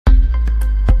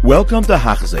Welcome to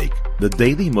Hachzik, the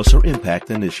Daily Musar Impact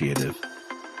Initiative.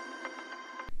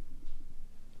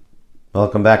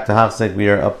 Welcome back to Hachzik. We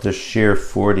are up to Shir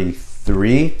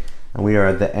 43, and we are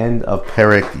at the end of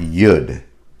Perek Yud,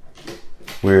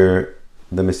 where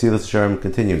the Mesilas Yesharim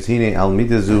continues. Hine al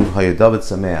midazu hayadavid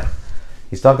sameach.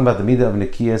 He's talking about the midah of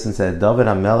Nikias and said David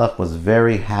HaMelech was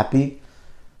very happy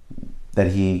that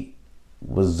he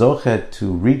was zochet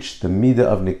to reach the midah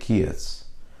of Nikias,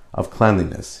 of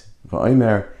cleanliness.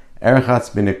 V'omer erchatz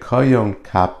b'nikoyon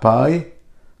kapai,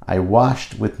 I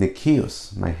washed with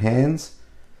Nikios, my hands.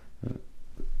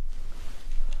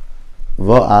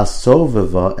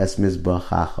 V'asoveva es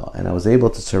mizbechacha, and I was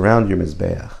able to surround your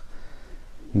mizbeach.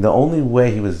 The only way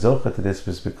he was zochet to this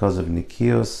was because of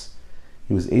Nikios.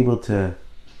 He was able to,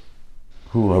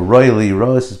 to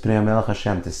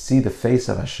see the face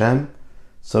of Hashem,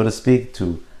 so to speak,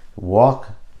 to walk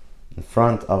in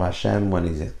front of Hashem when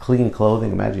he's in clean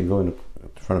clothing. Imagine you go in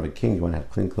front of a king, you want to have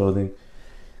clean clothing.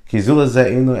 Without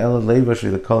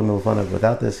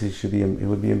this, he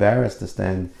would be embarrassed to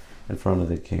stand in front of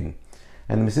the king.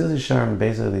 And the Mesilas Yesharim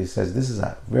basically says this is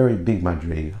a very big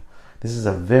madriga. This is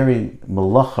a very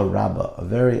malacha rabba,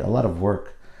 a lot of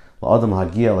work. To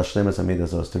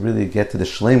really get to the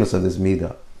shlemus of this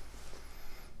midah.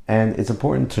 And it's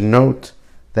important to note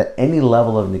that any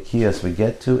level of Nikias we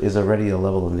get to is already a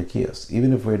level of Nikias.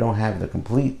 Even if we don't have the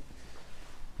complete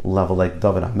level like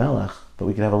David HaMelech, but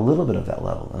we can have a little bit of that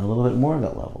level and a little bit more of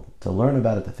that level, to learn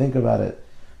about it, to think about it,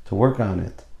 to work on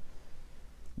it.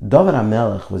 David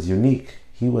HaMelech was unique.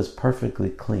 He was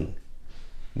perfectly clean.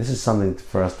 This is something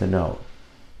for us to know.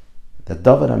 That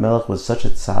David HaMelech was such a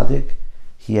tzaddik,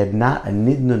 he had not a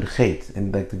nidnun chet.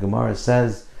 And like the Gemara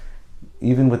says,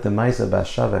 even with the Maisa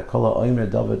Bashava, Kola Oimer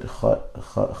David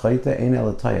Chayta Ein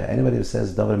Elataya. Anybody who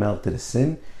says David HaMelech did a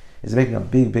sin is making a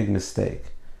big, big mistake.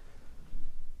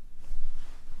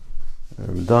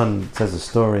 Radan says a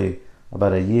story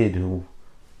about a Yid who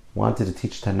wanted to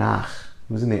teach Tanakh.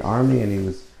 He was in the army and he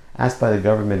was asked by the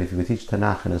government if he would teach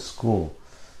Tanakh in a school.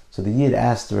 So the Yid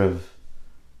asked Rav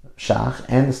Shach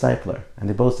and the Stipler, and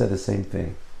they both said the same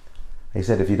thing. He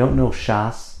said, if you don't know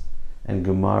Shas and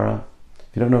Gemara,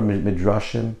 if you don't know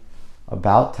Midrashim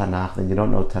about Tanakh, then you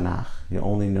don't know Tanakh. You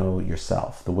only know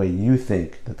yourself, the way you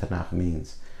think the Tanakh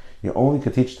means. You only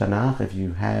could teach Tanakh if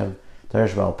you have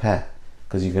Teresh Baal Peh,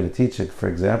 because you're going to teach, for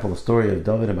example, the story of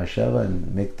David and Bathsheba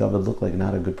and make David look like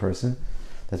not a good person.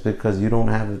 That's because you don't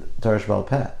have Teresh Baal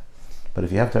Peh. But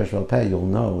if you have Teresh Baal Peh, you'll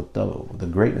know the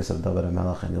greatness of David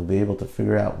HaMelech, and you'll be able to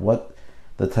figure out what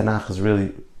the Tanakh is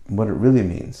really, what it really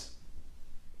means.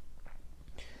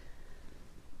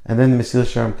 And then the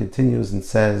Mesilas Yesharim continues and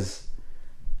says,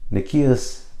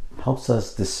 Nikias helps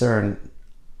us discern,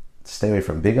 to stay away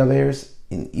from big aveiros,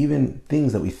 and even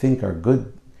things that we think are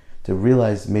good, to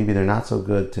realize maybe they're not so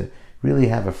good, to really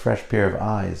have a fresh pair of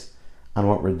eyes on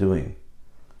what we're doing.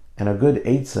 And a good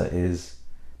eitzah is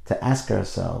to ask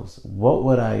ourselves,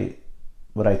 would I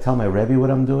tell my Rebbe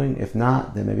what I'm doing? If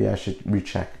not, then maybe I should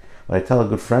recheck. Would I tell a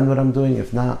good friend what I'm doing?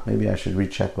 If not, maybe I should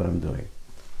recheck what I'm doing.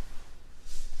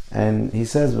 And he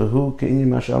says, the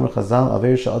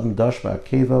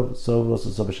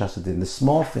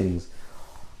small things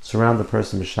surround the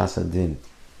person b'shas hadin.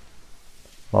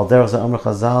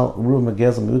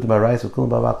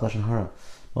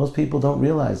 Most people don't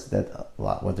realize that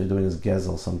what they're doing is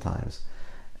gezel sometimes.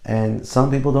 And some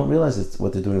people don't realize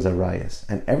what they're doing is arayas.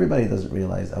 And everybody doesn't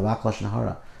realize avak lashon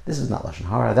hara. This is not lashon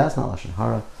hara, that's not lashon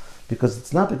hara. Because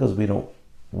it's not because we don't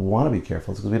want to be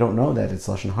careful, it's because we don't know that it's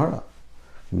lashon hara.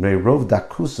 Rov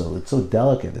dakuso, it's so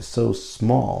delicate, it's so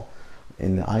small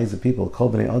in the eyes of people. Kol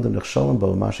bnei adam nechsholim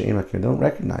bo masha imakir. They don't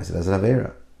recognize it as an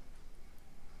avera.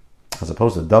 As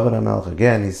opposed to David HaMelech,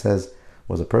 again, he says,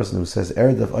 was a person who says,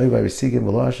 Eredav oivai risigim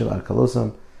v'lo hashem al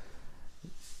kalosam.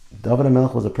 David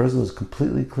HaMelech was a person who was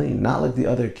completely clean, not like the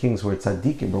other kings who were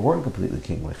tzaddikim but weren't completely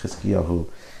clean, like Chizkiyahu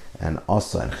and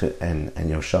Asa and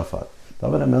Yoshaphat.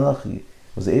 David HaMelech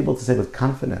was able to say with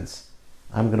confidence,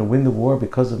 I'm going to win the war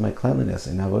because of my cleanliness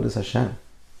in Avodas Hashem.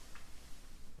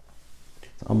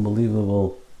 It's an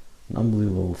unbelievable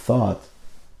thought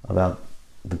about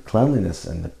the cleanliness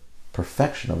and the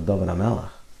perfection of David HaMelech.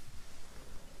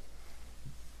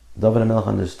 David HaMelech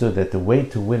understood that the way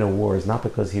to win a war is not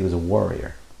because he was a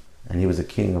warrior and he was a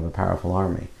king of a powerful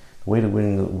army. The way to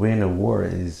win a war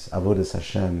is Avodas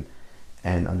Hashem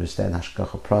and understand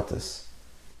Hashgacha Pratis,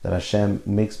 that Hashem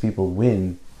makes people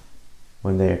win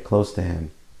when they are close to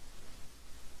Him.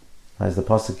 As the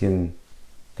pasuk in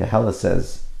Kehela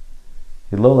says,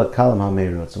 "Hilola kalam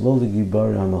hameirot, hilola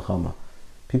gibari hamilchama."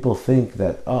 People think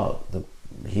that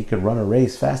he could run a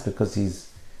race fast because he's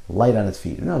light on its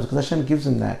feet. No, it's because Hashem gives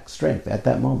him that strength at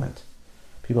that moment.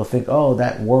 People think, oh,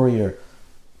 that warrior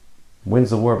wins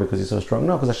the war because he's so strong.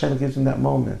 No, because Hashem gives him that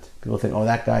moment. People think, oh,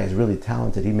 that guy is really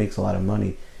talented. He makes a lot of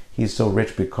money. He's so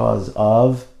rich because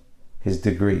of his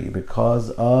degree, because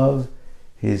of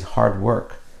his hard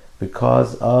work,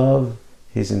 because of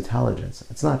his intelligence.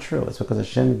 It's not true. It's because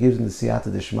Hashem gives him the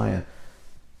siyata d'shmaya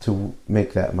to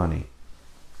make that money.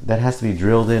 That has to be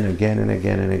drilled in again and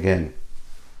again and again.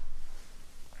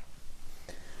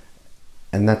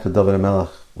 And that's what David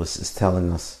HaMelech is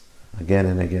telling us again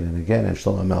and again and again. And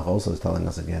Shlomo HaMelech also is telling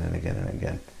us again and again and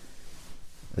again.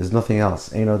 There's nothing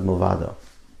else. Ein od milvado.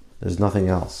 There's nothing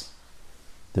else.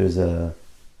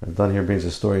 I've done here brings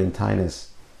a story in Tainus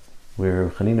where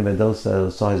Chanina ben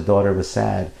Dosa saw his daughter was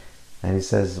sad, and he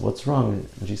says, "What's wrong?"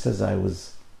 And she says, "I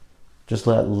was just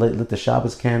lit the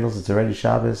Shabbos candles. It's already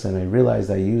Shabbos, and I realized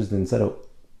I used, instead of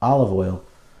olive oil,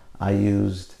 I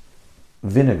used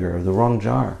vinegar, the wrong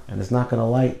jar, and it's not going to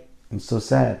light. I'm so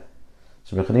sad."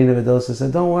 So Chanina ben Dosa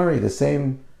said, "Don't worry. The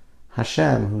same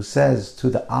Hashem who says to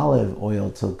the olive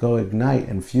oil to go ignite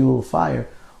and fuel fire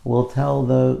will tell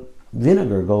the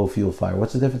vinegar go fuel fire.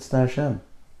 What's the difference to Hashem?"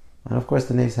 And of course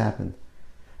the nays happened.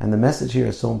 And the message here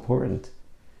is so important,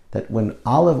 that when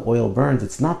olive oil burns,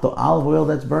 it's not the olive oil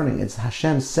that's burning, it's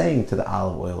Hashem saying to the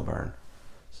olive oil burn.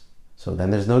 So then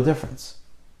there's no difference.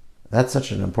 That's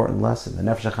such an important lesson. The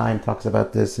Nefesh HaChaim talks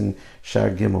about this in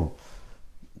Shar Gimel.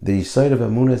 The side of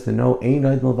Emunah is to know Ein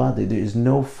Od Milvad. There is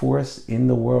no force in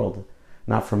the world,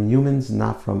 not from humans,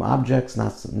 not from objects,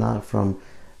 not from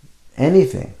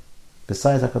anything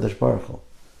besides HaKadosh Baruch Hu.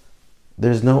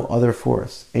 There's no other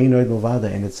force. Ein Od Milvad,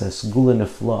 and it's a segula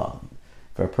nefla.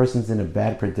 If a person's in a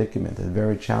bad predicament, a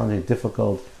very challenging,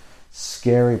 difficult,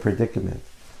 scary predicament,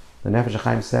 the Nefesh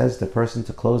HaChaim says the person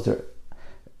to close their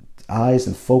eyes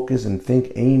and focus and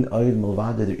think Ein Od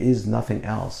Milvad. There is nothing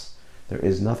else. There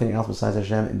is nothing else besides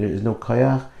Hashem, and there is no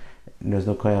koyach, and there's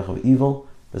no koyach of evil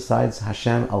besides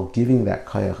Hashem al giving that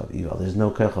koyach of evil. There's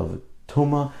no koyach of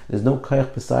tuma. There's no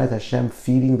koyach besides Hashem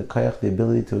feeding the koyach the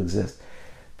ability to exist.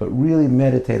 But really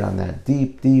meditate on that.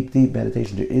 Deep, deep, deep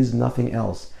meditation. There is nothing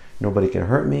else. Nobody can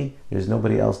hurt me. There's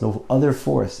nobody else. No other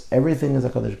force. Everything is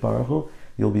HaKadosh Baruch Hu.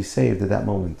 You'll be saved at that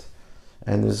moment.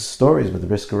 And there's stories where the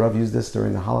Brisker Rav used this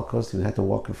during the Holocaust. He had to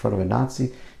walk in front of a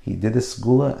Nazi. He did this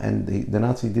segula, and the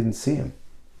Nazi didn't see him.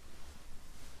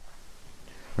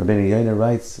 Rabbeinu Yoina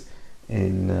writes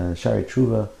in Shari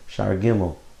Tshuva, Shar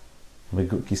Gimel, the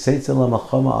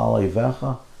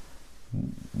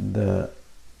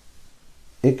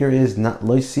Iker is not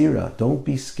loisira. Don't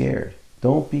be scared.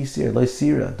 Don't be scared.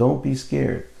 Loisira. Don't be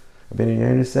scared. Rabbeinu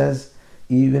Yoina says,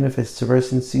 even if a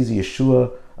person sees a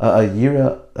Yeshua, a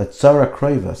Yira, a Tzara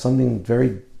Kroiva, something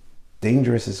very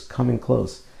dangerous is coming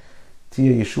close.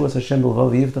 Tia Yeshua Hashem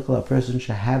Bilvav Yivtachla. A person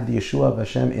should have the Yeshua of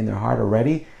Hashem in their heart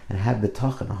already and have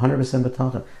betachan, 100%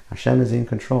 betachan. Hashem is in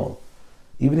control.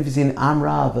 Even if you see an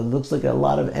Amrav, it looks like a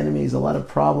lot of enemies, a lot of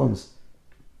problems.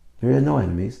 There are no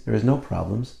enemies. There is no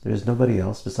problems. There is nobody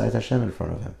else besides Hashem in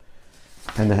front of him.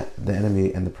 And the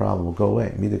enemy and the problem will go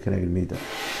away. Midah keneged midah.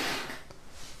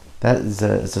 That is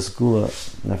it's a segula.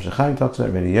 Nefesh HaChaim talks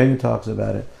about it. Rabbeinu Yoina talks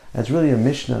about it. And it's really a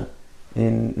Mishnah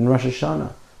in Rosh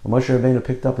Hashanah. When Moshe Rabbeinu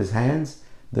picked up his hands,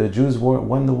 the Jews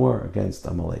won the war against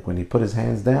Amalek. When he put his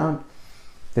hands down,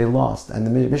 they lost. And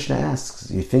the Mishnah asks,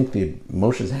 you think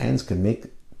Moshe's hands can make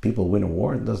people win a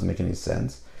war? It doesn't make any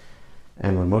sense.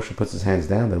 And when Moshe puts his hands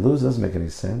down, they lose. It doesn't make any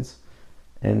sense.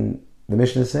 And the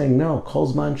Mishnah is saying, no,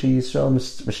 Kol Zman She Yisrael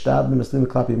Mishtabim Mislim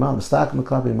Klapi Mal, Mistakim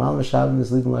Klapi Mal, Mishabim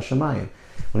Mislim Lashamayim.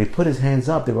 When he put his hands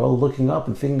up, they were all looking up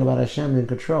and thinking about Hashem in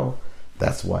control.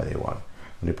 That's why they won.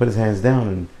 When he put his hands down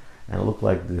and it looked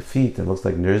like defeat, it looks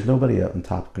like there is nobody up in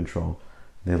top control,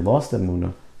 they lost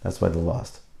Emunah. That's why they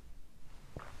lost.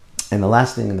 And the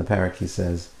last thing in the parak he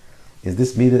says is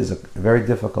this midah is a very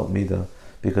difficult midah,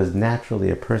 because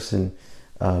naturally a person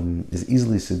is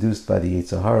easily seduced by the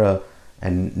Yetzer Hara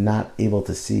and not able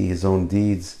to see his own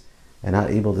deeds and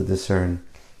not able to discern.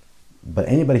 But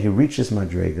anybody who reaches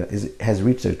Madrega has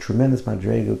reached a tremendous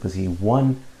Madrega because he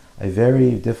won a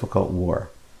very difficult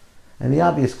war. And the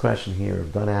obvious question here,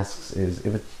 if Don asks, is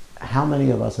how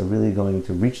many of us are really going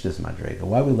to reach this Madrega?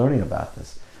 Why are we learning about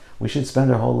this? We should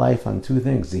spend our whole life on two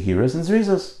things, Zehiras and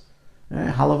Zrizas.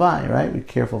 Halavai, right? We're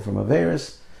careful from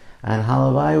Averis. And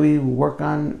Halavai, we work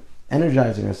on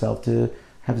energizing ourselves to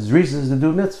have Zrizas to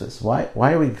do mitzvahs.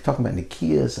 Why are we talking about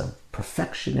Nikiyas of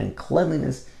perfection and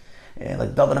cleanliness?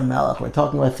 Like David HaMelech, we're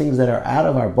talking about things that are out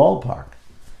of our ballpark.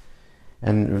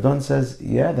 And Rav Don says,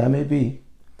 yeah, that may be,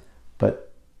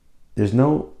 but there's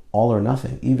no all or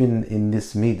nothing, even in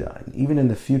this midah, and even in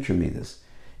the future midas.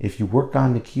 If you work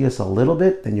on Nikias a little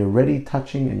bit, then you're ready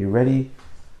touching and you're ready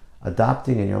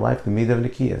adopting in your life the midah of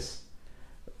Nikias.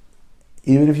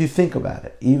 Even if you think about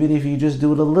it, even if you just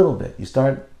do it a little bit, you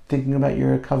start thinking about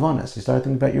your kavanas, you start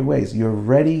thinking about your ways, you're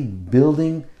ready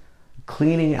building,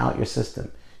 cleaning out your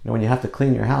system. When you have to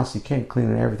clean your house, you can't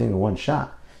clean everything in one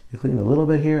shot. You clean a little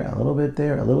bit here, a little bit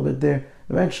there, a little bit there.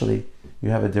 Eventually, you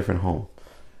have a different home.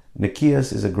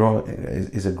 Nikias is a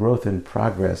growth in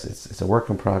progress. It's a work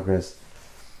in progress.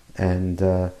 And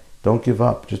don't give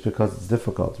up just because it's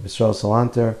difficult. Yisrael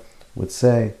Salanter would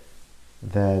say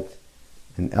that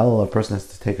in Elul, a person has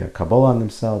to take a Kabbalah on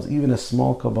themselves, even a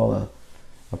small Kabbalah.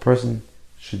 A person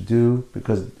should do,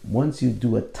 because once you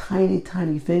do a tiny,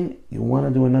 tiny thing, you want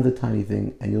to do another tiny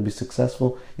thing, and you'll be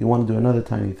successful. You want to do another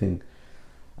tiny thing.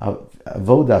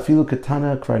 Avoda, afilu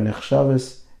ketana kvar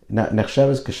nechshavas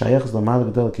k'shayachas l'mal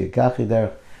gedol ki yikachi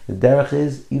derech. The derech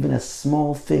is, even a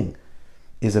small thing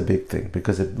is a big thing,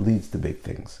 because it leads to big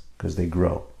things, because they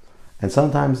grow. And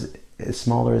sometimes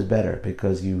smaller is better,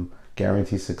 because you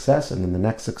guarantee success, and then the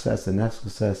next success,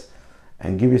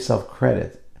 and give yourself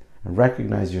credit and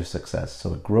recognize your success.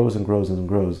 So it grows and grows and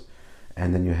grows,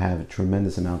 and then you have a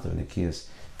tremendous amount of Nikias.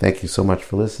 Thank you so much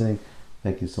for listening.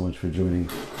 Thank you so much for joining.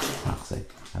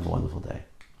 Have a wonderful day.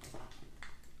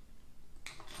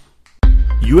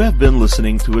 You have been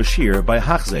listening to a shir by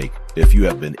Hachzeik. If you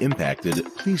have been impacted,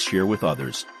 please share with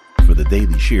others. For the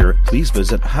daily shir, please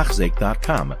visit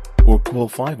Hachzeik.com or call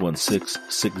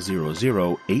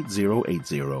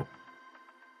 516-600-8080.